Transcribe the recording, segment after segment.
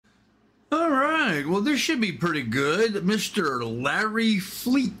All right. Well, this should be pretty good. Mr. Larry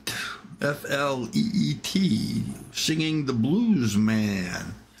Fleet, Fleet, singing The Blues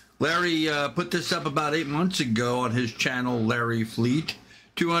Man. Larry put this up about 8 months ago on his channel, Larry Fleet.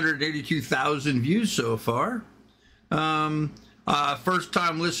 282,000 views so far. First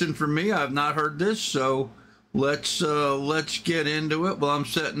time listen for me. I've not heard this, so let's get into it. While I'm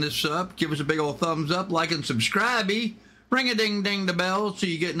setting this up, give us a big old thumbs up, like and subscribe. Ring a ding ding the bell so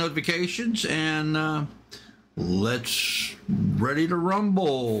you get notifications, and let's ready to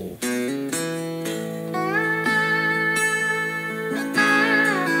rumble.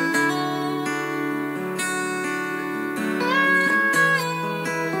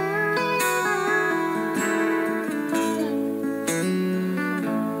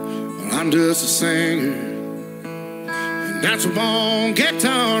 I'm just a singer, and that's a born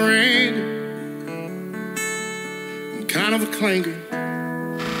guitar ring. I'm kind of a clinker,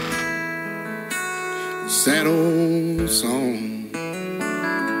 sad old song, but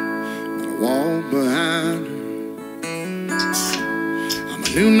I walk behind her. I'm a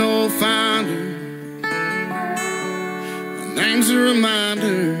new note finder, my name's a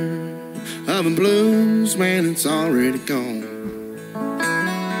reminder of a blues man that's already gone.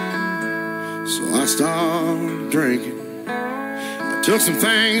 So I started drinking. I took some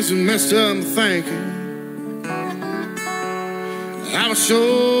things and messed up my thinking. I was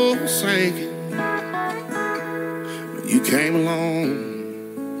sure sinking, but you came along.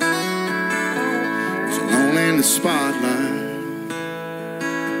 So long in the spotlight,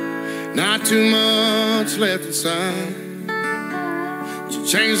 not too much left inside. So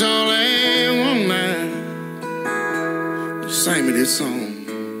changed all that one night. You sang me this song.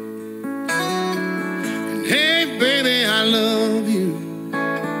 Hey, baby, I love you.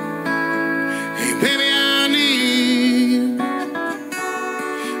 Hey, baby, I need you.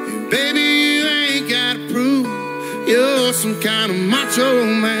 Hey, baby, you ain't got to prove you're some kind of macho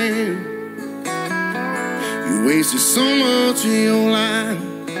man. You wasted so much of your life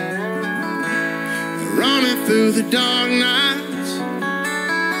running through the dark nights.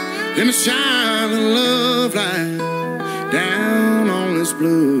 Let me shine the love light down on this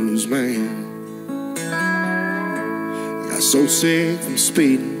blues man. So sick from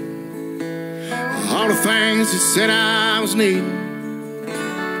speeding, all the things that said I was needing.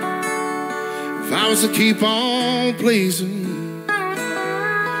 If I was to keep on pleasing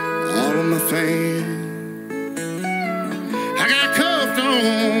all of my fans, I got cuffed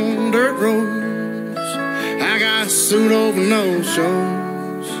on dirt roads, I got sued over no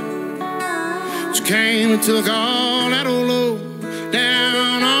shows. You came and took all that old load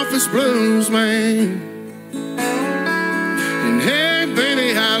down off this blues man. Hey,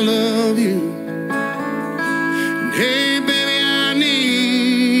 baby, I love you. And hey, baby, I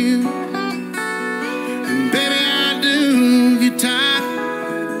need you. And baby, I do get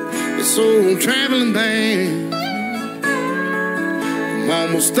tired. This old traveling band. I'm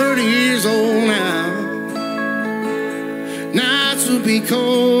almost 30 years old now. Nights would be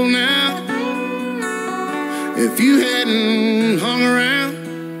cold now if you hadn't hung around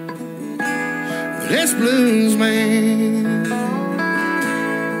with this blues man.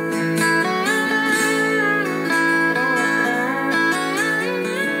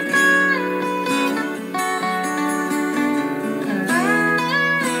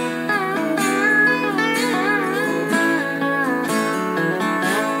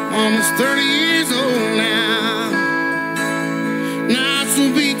 Almost 30 years old now. Nights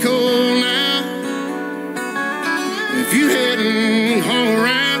will be cold now if you hadn't hung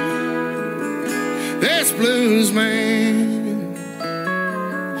around this blues man.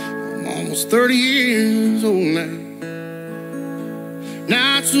 I'm almost 30 years old now.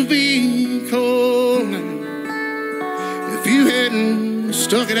 Nights will be cold now if you hadn't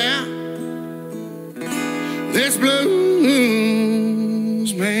stuck it out this blues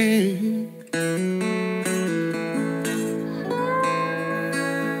man.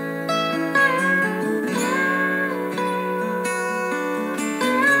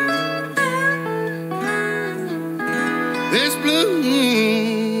 This blues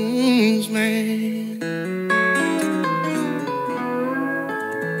man.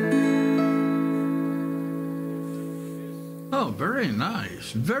 Oh, very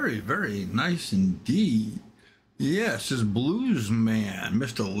nice. Very, very nice indeed. Yes, this blues man,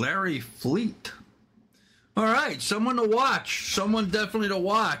 Mr. Larry Fleet. All right, someone to watch. Someone definitely to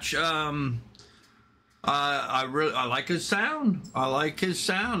watch. I like his sound. I like his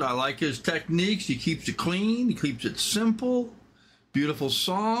sound. I like his techniques. He keeps it clean. He keeps it simple. Beautiful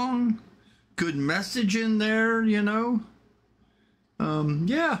song. Good message in there, you know.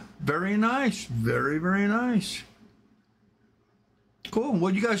 Yeah, very nice. Very, very nice. Cool.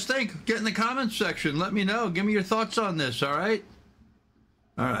 What do you guys think? Get in the comments section. Let me know. Give me your thoughts on this, all right?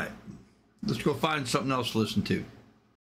 All right. Let's go find something else to listen to.